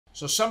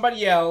So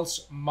somebody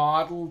else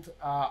modeled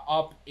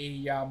up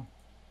a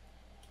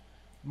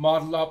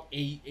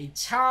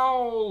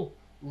towel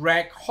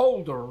rack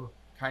holder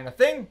kind of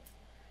thing,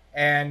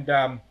 and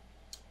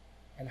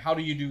how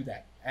do you do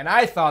that? And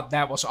I thought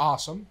that was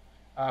awesome.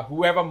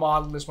 Whoever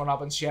modeled this one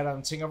up and shared it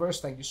on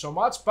Thingiverse, thank you so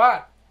much.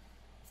 But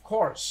of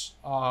course,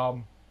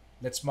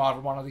 let's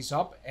model one of these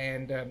up.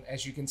 And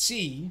as you can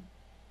see,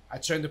 I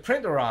turned the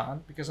printer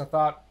on because I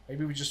thought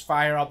maybe we just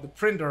fire up the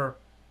printer,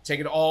 take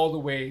it all the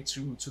way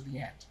to the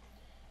end.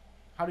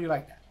 How do you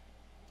like that?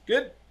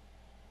 Good?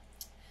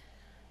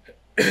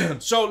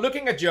 So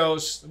looking at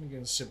Joe's, let me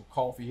get a sip of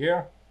coffee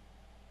here.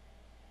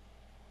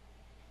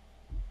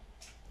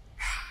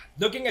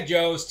 Looking at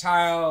Joe's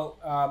towel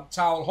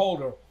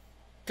holder,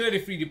 clearly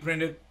 3D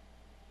printed.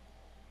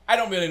 I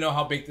don't really know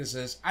how big this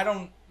is. I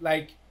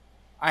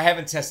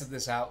haven't tested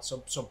this out,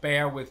 so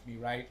bear with me,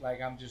 right?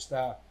 Like I'm just,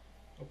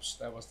 oops,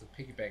 that was the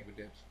piggy bank we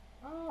did.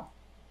 Oh,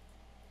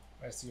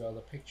 where's the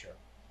other picture?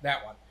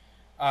 That one.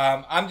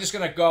 I'm just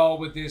gonna go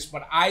with this,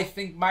 what I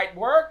think might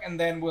work, and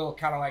then we'll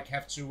kind of like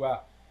have to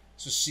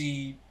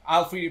see.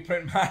 I'll 3D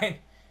print mine.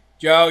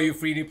 Joe, you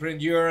 3D print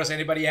yours.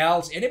 Anybody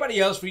else? Anybody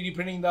else 3D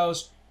printing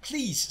those?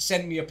 Please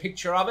send me a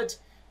picture of it.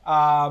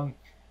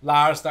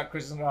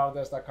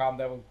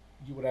 Lars.christensen.com.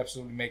 You would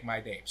absolutely make my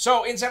day.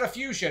 So inside of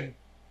Fusion,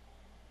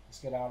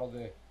 let's get out of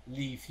the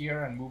leaf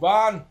here and move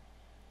on.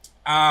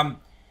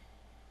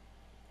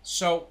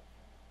 So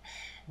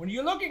when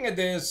you're looking at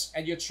this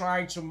and you're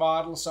trying to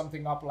model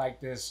something up like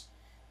this,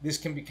 this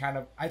can be kind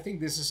of, I think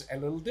this is a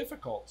little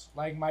difficult.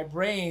 Like my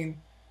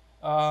brain,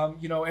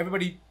 you know,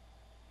 everybody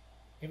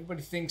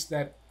thinks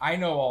that I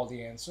know all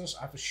the answers.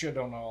 I for sure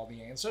don't know all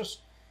the answers.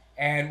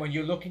 And when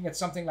you're looking at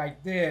something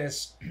like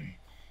this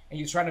and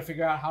you're trying to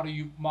figure out how do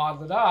you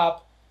model it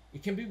up,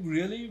 it can be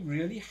really,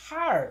 really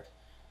hard.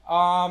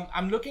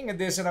 I'm looking at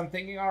this and I'm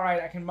thinking, all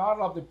right, I can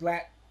model up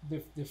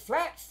the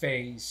flat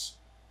face,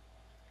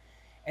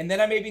 and then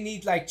I maybe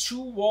need like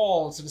 2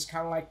 walls that is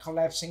kind of like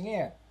collapsing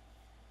in.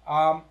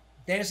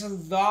 There's a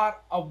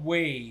lot of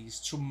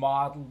ways to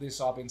model this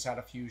up inside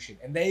of Fusion,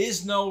 and there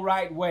is no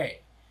right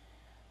way.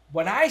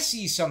 When I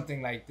see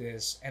something like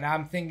this and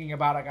I'm thinking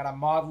about I gotta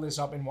model this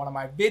up in one of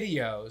my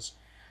videos,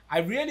 I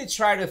really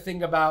try to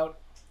think about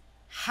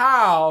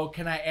how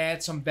can I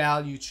add some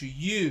value to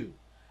you,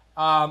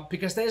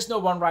 because there's no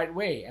one right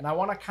way, and I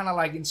want to kind of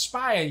like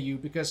inspire you,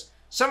 because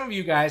some of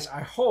you guys,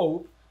 I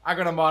hope, are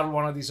gonna model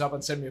one of these up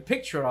and send me a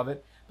picture of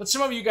it, but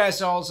some of you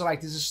guys are also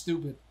like, this is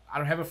stupid, I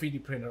don't have a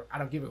 3D printer, I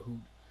don't give a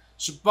hoot.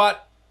 So,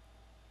 but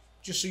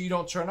just so you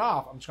don't turn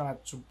off, I'm trying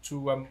to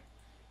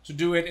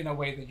do it in a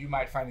way that you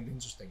might find it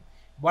interesting.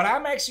 What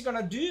I'm actually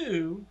gonna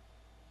do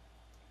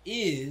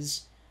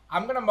is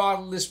I'm gonna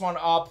model this one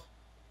up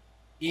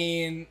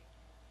in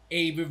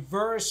a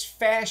reverse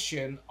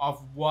fashion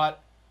of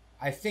what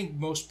I think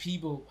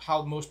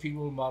how most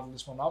people will model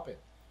this one up in.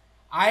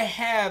 I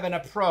have an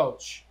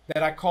approach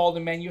that I call the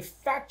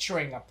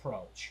manufacturing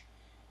approach.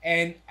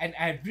 And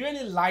I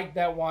really like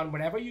that one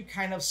whenever you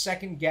kind of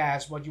second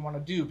guess what you want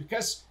to do,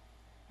 because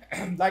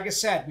like I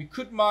said, we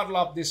could model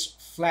up this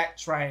flat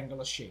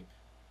triangular shape,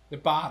 the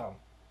bottom,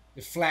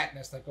 the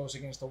flatness that goes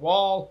against the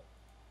wall.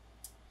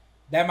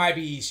 That might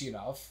be easy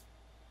enough.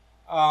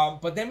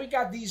 But then we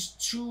got these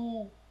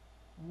 2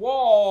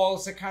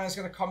 walls that kind of is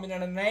going to come in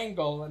at an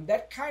angle, and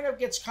that kind of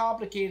gets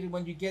complicated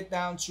when you get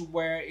down to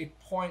where it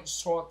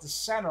points toward the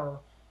center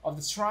of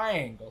the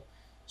triangle.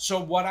 So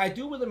what I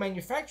do with the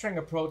manufacturing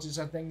approach is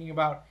I'm thinking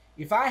about,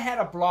 if I had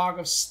a block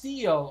of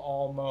steel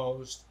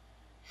almost,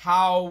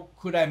 how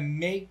could I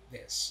make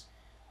this?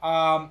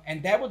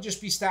 And that would just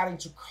be starting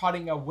to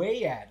cutting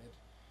away at it.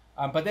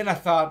 But then I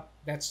thought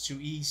that's too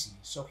easy.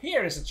 So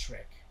here is a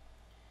trick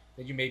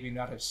that you maybe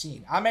not have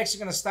seen. I'm actually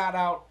going to start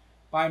out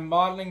by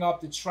modeling up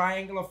the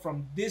triangular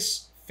from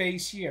this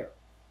face here,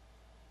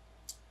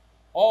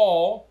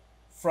 or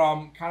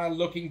from kind of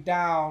looking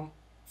down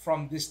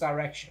from this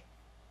direction.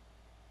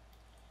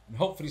 And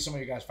hopefully some of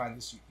you guys find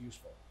this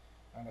useful.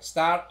 I'm going to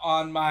start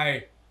on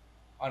my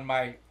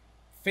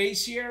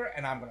face here,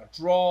 and I'm going to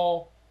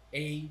draw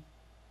a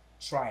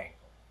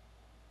triangle.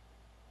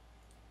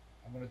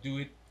 I'm going to do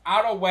it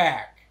out of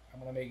whack.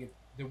 I'm going to make it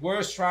the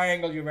worst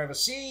triangle you've ever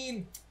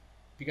seen,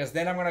 because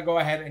then I'm going to go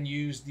ahead and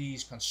use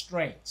these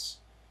constraints.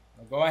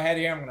 I'll go ahead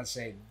here, I'm going to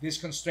say this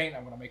constraint,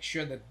 I'm going to make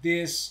sure that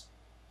this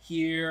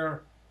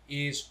here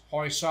is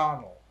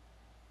horizontal.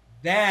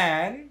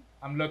 Then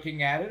I'm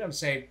looking at it, I'm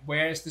saying,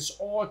 where is this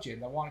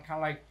origin? I want kind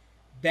of like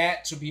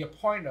that to be a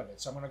point of it.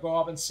 So I'm going to go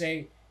up and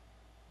say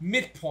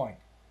midpoint,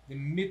 the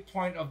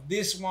midpoint of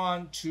this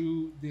one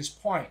to this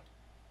point.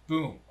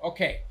 Boom.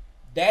 Okay,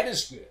 that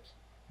is good.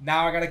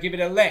 Now I got to give it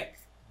a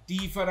length.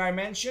 D for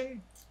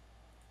dimension.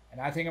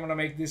 And I think I'm going to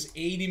make this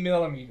 80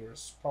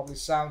 millimeters. Probably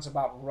sounds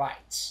about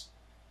right.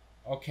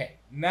 Okay,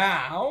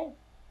 now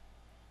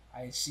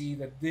I see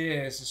that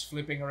this is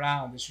flipping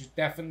around. This should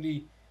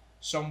definitely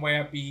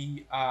somewhere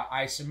be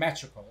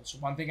isometrical. So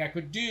one thing I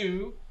could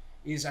do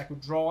is I could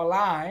draw a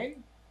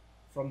line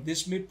from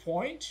this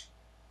midpoint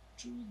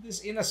to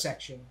this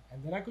intersection,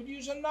 and then I could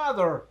use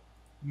another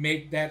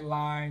make that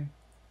line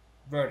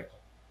vertical,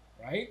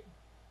 right?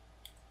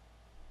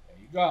 There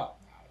you go.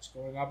 Now it's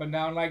going up and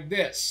down like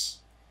this.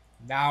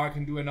 Now I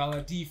can do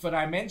another D for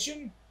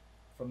dimension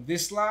from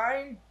this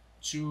line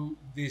to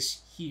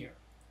this here.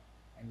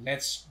 And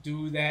let's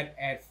do that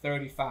at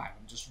 35.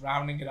 I'm just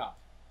rounding it up.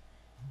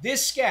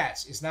 This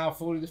sketch is now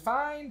fully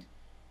defined.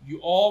 You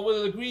all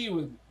will agree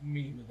with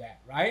me with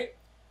that, right?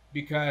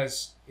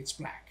 Because it's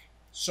black.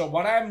 So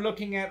what I'm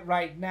looking at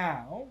right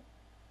now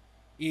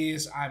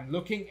is I'm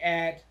looking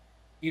at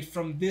it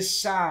from this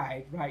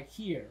side right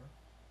here.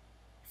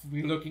 If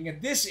we're looking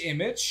at this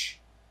image,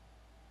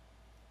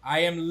 I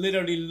am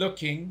literally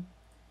looking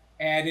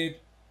at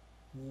it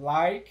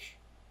like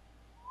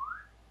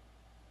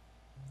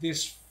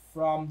this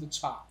from the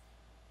top.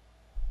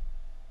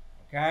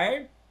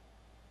 Okay?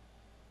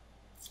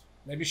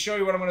 Let me show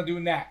you what I'm going to do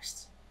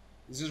next.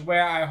 This is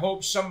where I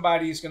hope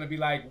somebody is going to be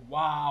like,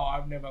 wow,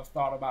 I've never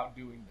thought about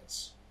doing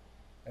this.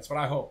 That's what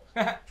I hope.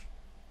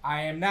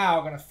 I am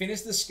now going to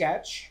finish the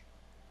sketch.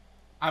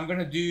 I'm going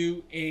to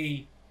do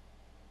a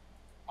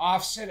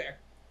offset a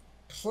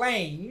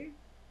plane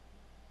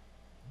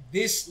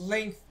this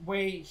length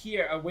way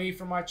here away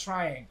from my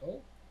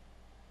triangle.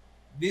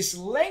 This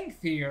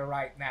length here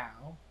right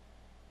now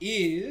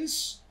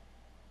is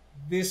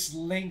this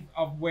length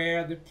of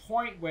where the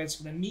point where it's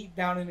going to meet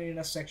down in the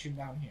intersection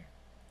down here.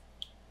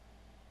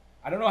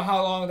 I don't know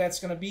how long that's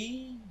going to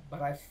be,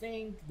 but I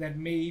think that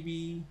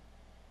maybe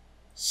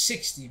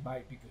 60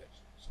 might be good.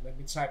 So let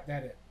me type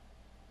that in.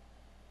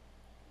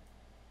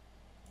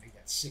 Make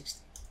that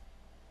 60.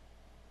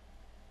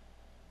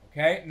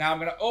 Okay, now I'm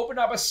going to open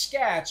up a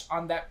sketch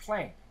on that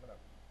plane. I'm going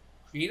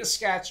to create a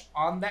sketch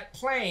on that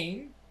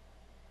plane.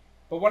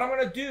 But what I'm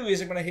going to do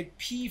is I'm going to hit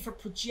P for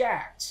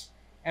project.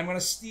 And I'm going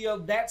to steal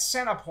that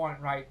center point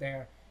right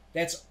there.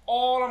 That's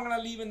all I'm going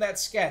to leave in that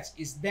sketch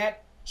is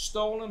that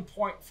stolen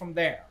point from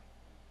there.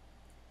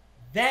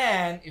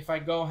 Then if I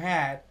go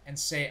ahead and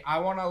say I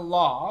want a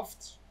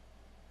loft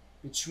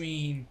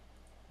between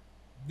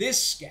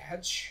this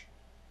sketch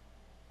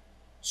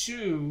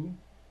to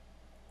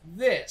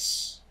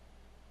this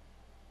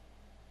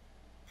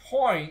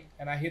point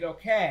and I hit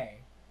OK,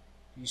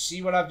 do you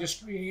see what I've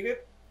just created?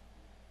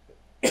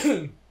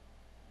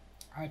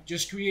 I've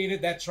just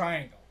created that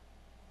triangle.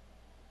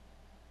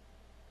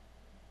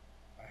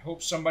 I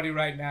hope somebody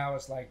right now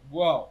is like,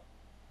 whoa,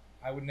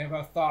 I would never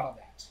have thought of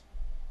that.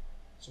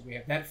 So we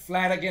have that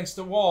flat against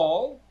the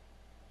wall.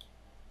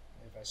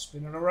 If I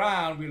spin it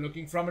around, we're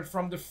looking from it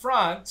from the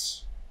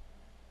front.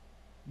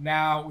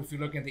 Now, if you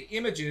look at the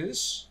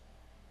images,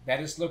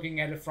 that is looking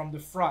at it from the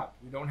front.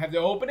 We don't have the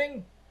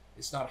opening.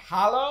 It's not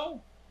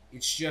hollow.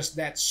 It's just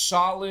that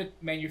solid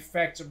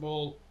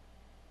manufacturable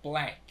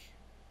blank.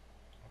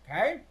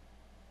 Okay?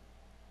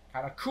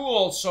 Kind of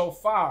cool so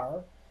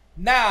far.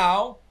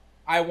 Now,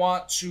 I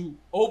want to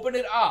open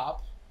it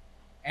up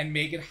and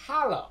make it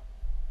hollow.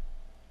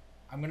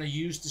 I'm going to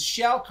use the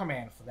shell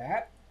command for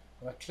that.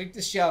 I'm going to click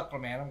the shell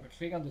command. I'm going to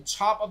click on the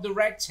top of the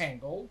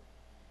rectangle,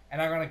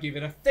 and I'm going to give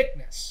it a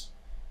thickness.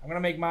 I'm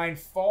going to make mine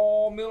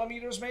 4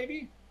 millimeters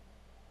maybe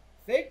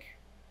thick.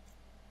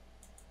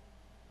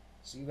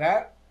 See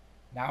that?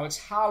 Now it's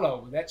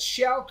hollow. With that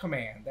shell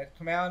command, that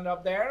command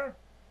up there,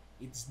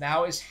 it's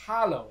now is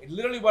hollow. It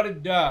literally what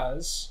it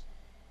does,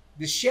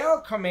 the shell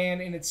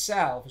command in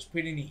itself is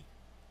pretty neat.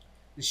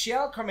 The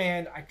shell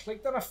command, I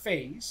clicked on a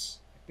face,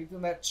 I clicked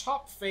on that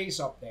top face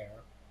up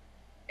there,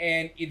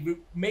 and it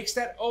makes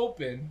that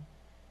open,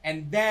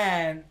 and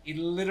then it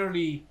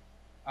literally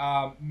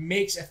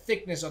makes a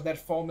thickness of that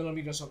 4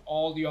 millimeters on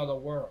all the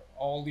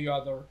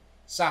other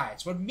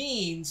sides. What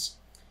means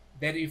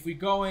that if we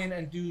go in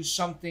and do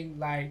something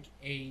like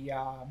a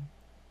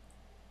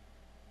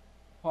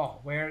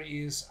where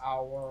is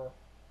our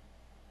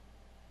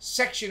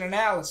section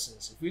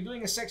analysis? If we're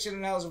doing a section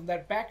analysis of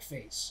that back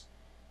face,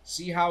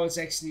 see how it's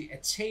actually a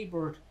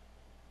tapered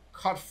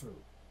cut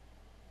through.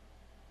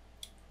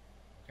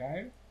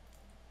 Okay?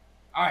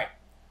 Alright.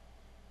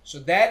 So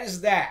that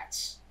is that.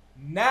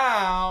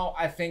 Now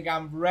I think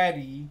I'm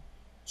ready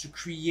to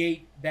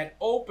create that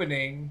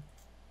opening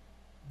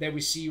that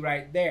we see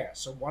right there.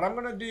 So what I'm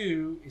going to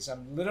do is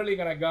I'm literally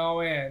going to go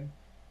in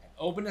and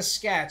open a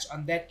sketch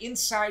on that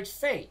inside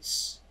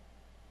face.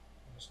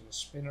 I'm just going to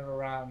spin it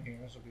around here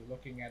so we're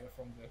looking at it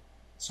from the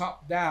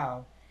top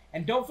down.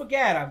 And don't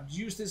forget, I've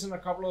used this in a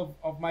couple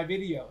of my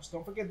videos.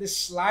 Don't forget this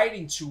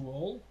sliding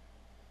tool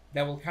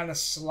that will kind of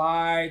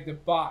slide the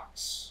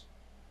box.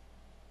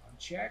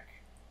 Uncheck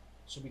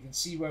so we can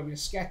see where we're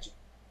sketching.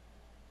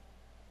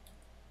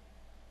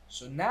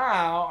 So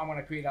now I'm going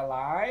to create a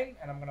line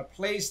and I'm going to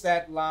place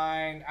that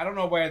line. I don't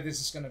know where this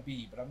is going to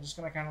be, but I'm just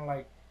going to kind of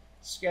like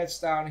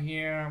sketch down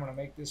here. I'm going to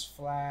make this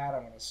flat.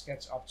 I'm going to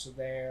sketch up to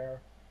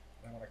there.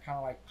 And I'm going to kind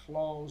of like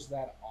close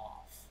that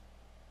off.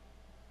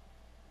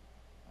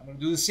 I'm going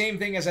to do the same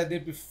thing as I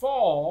did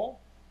before.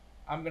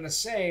 I'm going to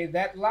say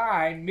that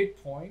line,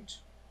 midpoint.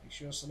 Make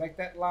sure to select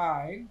that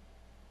line.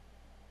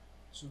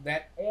 So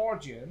that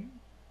origin,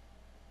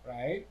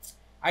 right?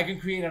 I can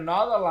create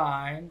another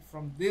line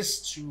from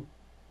this to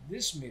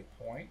this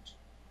midpoint.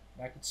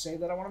 And I could say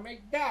that I want to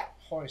make that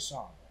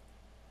horizontal.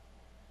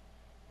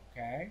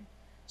 Okay.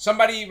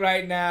 Somebody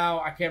right now,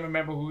 I can't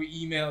remember who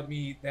emailed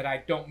me that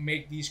I don't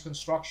make these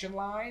construction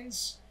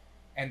lines,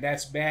 and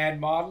that's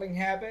bad modeling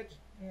habit.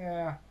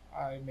 Yeah,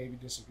 I maybe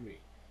disagree.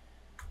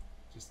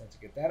 Just have to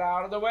get that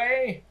out of the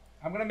way.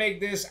 I'm gonna make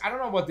this, I don't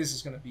know what this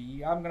is gonna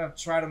be. I'm gonna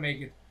try to make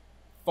it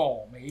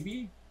fall,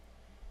 maybe.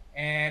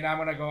 And I'm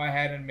gonna go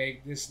ahead and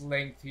make this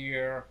length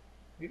here.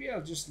 Maybe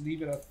I'll just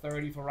leave it at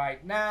 30 for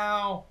right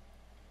now.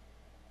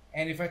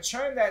 And if I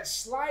turn that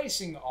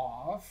slicing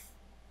off,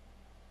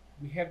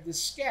 we have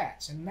this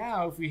sketch. And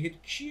now if we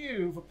hit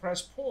Q for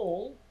press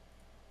pull,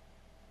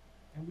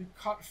 and we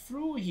cut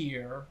through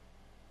here,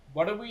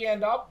 what do we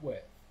end up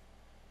with?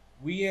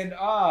 We end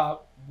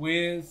up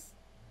with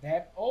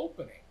that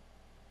opening.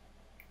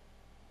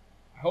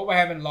 I hope I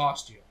haven't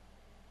lost you.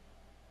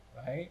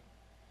 Right?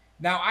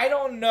 Now, I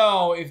don't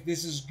know if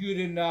this is good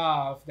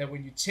enough that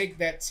when you take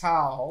that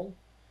towel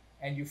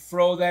and you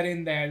throw that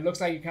in there, it looks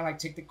like you kind of like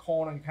take the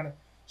corner and you kind of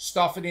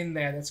stuff it in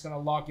there. That's going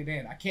to lock it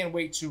in. I can't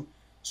wait to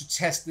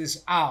test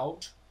this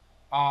out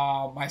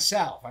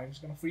myself. I'm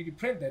just going to 3D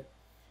print it.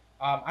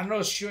 I'm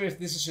not sure if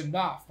this is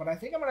enough, but I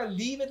think I'm going to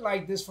leave it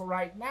like this for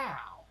right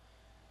now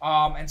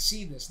and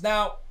see this.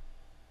 Now,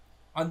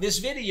 on this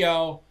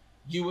video,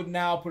 you would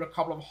now put a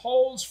couple of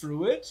holes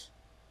through it,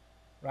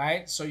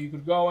 right? So you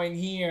could go in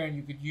here and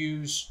you could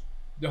use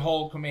the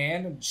hole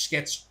command and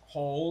sketch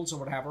holes or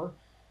whatever.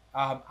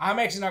 I'm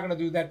actually not going to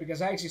do that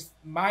because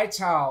my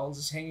towels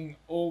is hanging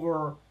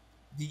over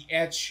the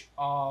edge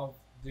of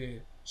the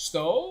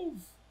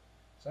stove.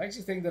 So I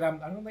actually think that I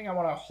don't think I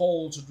want a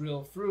hole to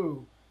drill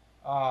through.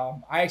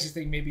 I actually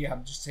think maybe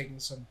I'm just taking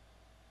some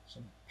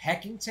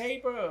packing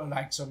tape or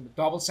like some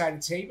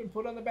double-sided tape and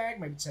put on the back,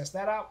 maybe test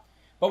that out.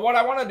 But what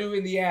I want to do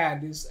in the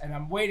end is, and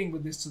I'm waiting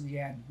with this to the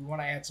end, we want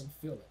to add some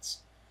fillets.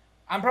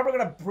 I'm probably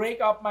going to break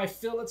up my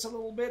fillets a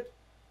little bit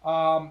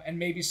and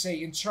maybe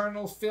say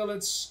internal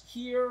fillets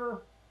here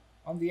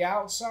on the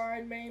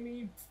outside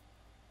maybe.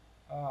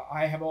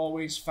 I have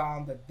always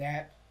found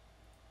that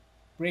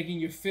breaking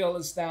your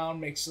fillets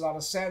down makes a lot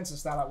of sense. I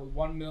start out with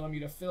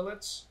 1mm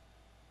fillets.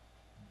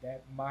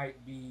 That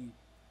might be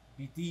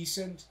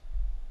decent.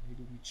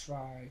 Maybe we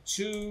try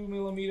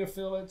 2mm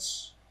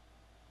fillets.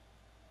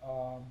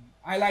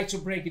 I like to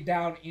break it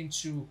down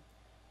into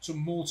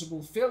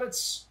multiple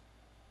fillets.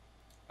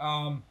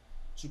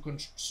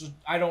 So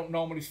I don't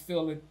normally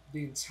fillet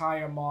the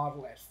entire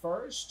model at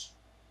first.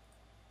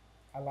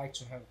 I like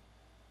to have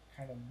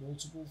kind of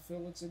multiple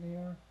fillets in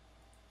here.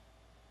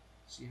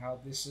 See how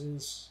this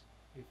is.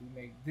 If we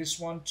make this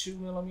one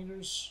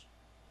 2mm,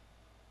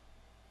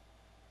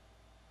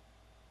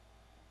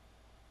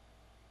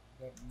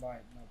 that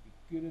might not be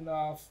good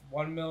enough.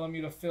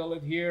 1mm fillet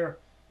here.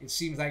 It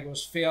seems like it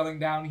was failing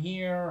down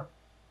here.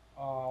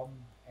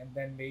 And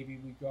then maybe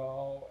we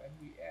go and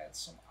we add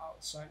some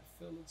outside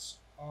fillets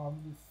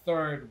on the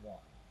third one.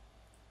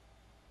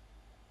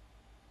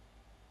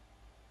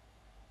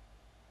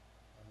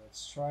 And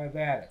let's try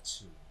that at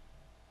 2.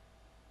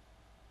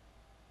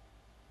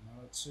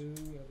 Another 2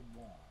 and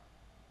 1.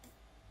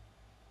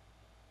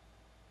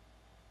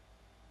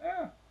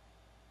 Yeah, I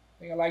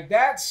think I like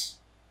that.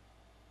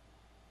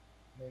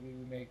 Maybe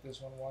we make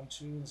this one 1,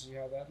 2 and see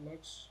how that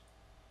looks.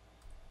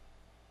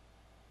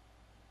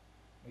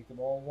 Make them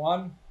all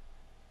 1.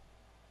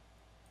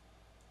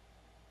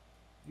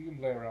 You can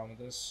play around with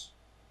this.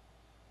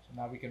 So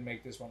now we can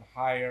make this one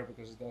higher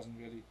because it doesn't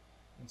really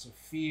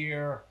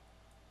interfere.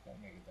 Don't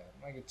make it that.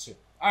 Make it 2.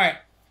 All right.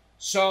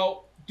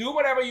 So do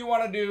whatever you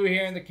want to do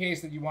here in the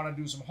case that you want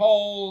to do some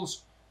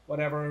holes,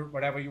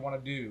 whatever you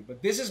want to do.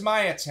 But this is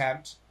my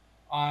attempt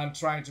on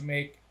trying to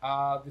make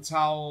the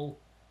towel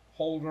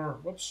holder.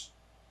 Whoops.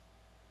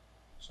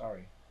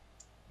 Sorry.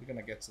 We're going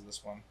to get to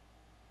this one.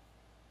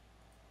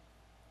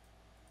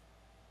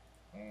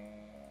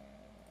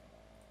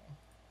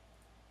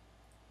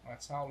 My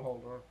towel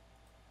holder.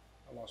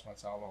 I lost my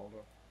towel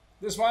holder.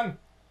 This one.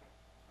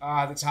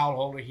 The towel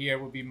holder here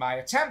would be my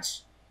attempt.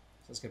 So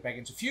let's get back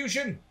into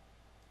Fusion.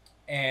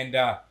 And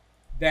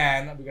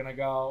then we're going to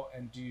go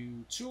and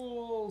do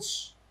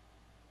tools.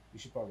 We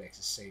should probably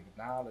actually save it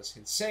now. Let's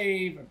hit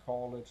save and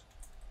call it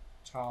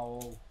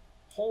towel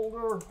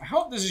holder. I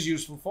hope this is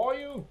useful for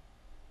you.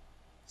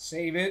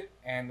 Save it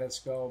and let's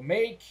go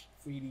make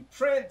 3D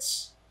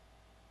prints.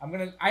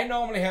 I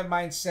normally have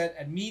mine set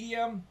at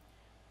medium.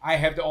 I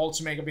have the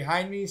Ultimaker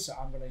behind me, so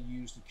I'm gonna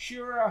use the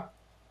Cura.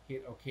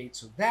 Hit OK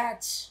to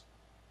that.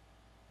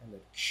 And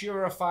let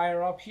Cura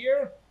fire up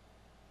here.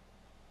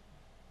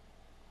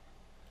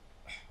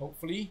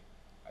 Hopefully.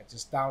 I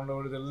just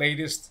downloaded the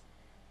latest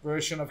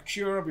version of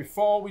Cura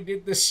before we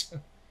did this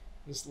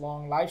this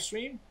long live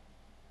stream.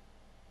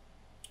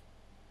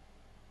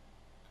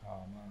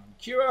 Come on,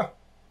 Cura.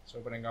 It's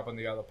opening up on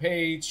the other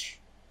page.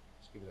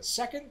 Let's give it a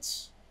second.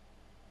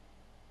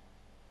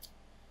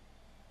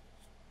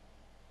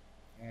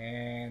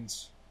 And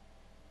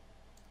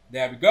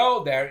there we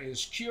go. There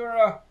is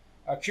Cura.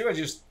 Cura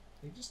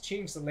they just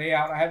changed the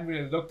layout. I haven't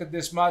really looked at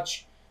this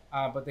much,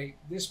 but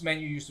this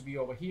menu used to be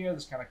over here.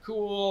 That's kind of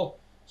cool.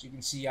 So you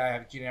can see I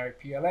have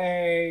generic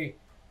PLA.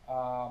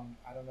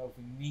 I don't know if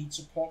we need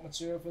support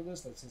material for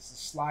this. Let's hit the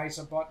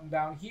slicer button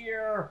down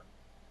here.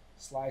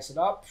 Slice it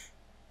up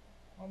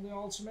on the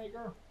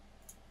Ultimaker.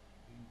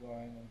 We can go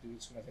in and do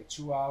it's going to take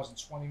 2 hours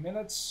and 20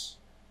 minutes.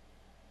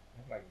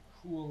 I have like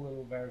a cool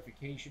little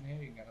verification here.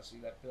 You can kind of see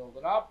that build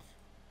it up.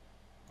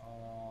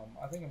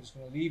 I think I'm just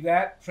going to leave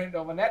that. Print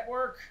over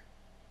network.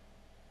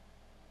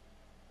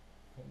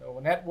 Print over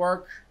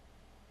network.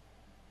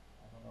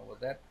 I don't know what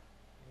that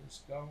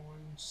is going.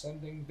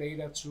 Sending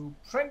data to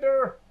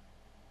printer.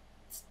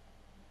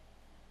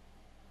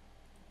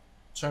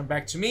 Turn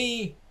back to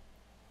me.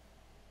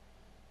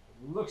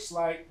 It looks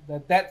like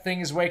that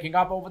thing is waking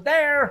up over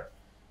there.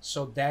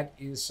 So that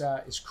is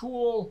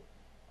cool.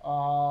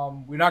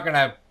 We're not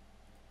gonna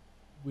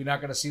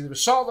see the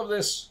result of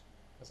this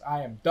because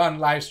I am done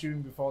live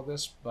streaming before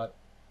this. But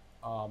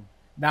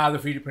now the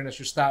 3D printer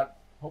should start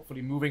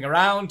hopefully moving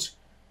around.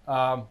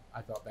 I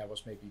thought that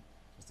was maybe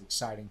just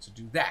exciting to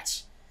do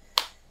that.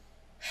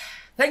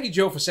 Thank you,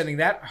 Joe, for sending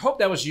that. I hope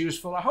that was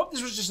useful. I hope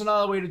this was just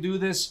another way to do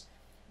this.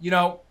 You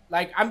know,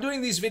 like I'm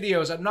doing these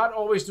videos. I'm not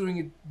always doing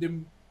it the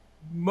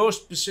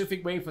most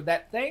specific way for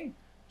that thing.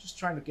 Just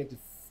trying to get the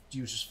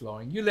juices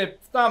flowing. You leave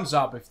thumbs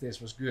up if this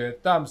was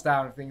good. Thumbs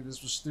down if you think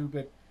this was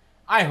stupid.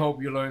 I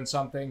hope you learned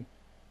something.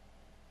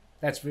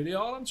 That's really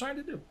all I'm trying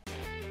to do.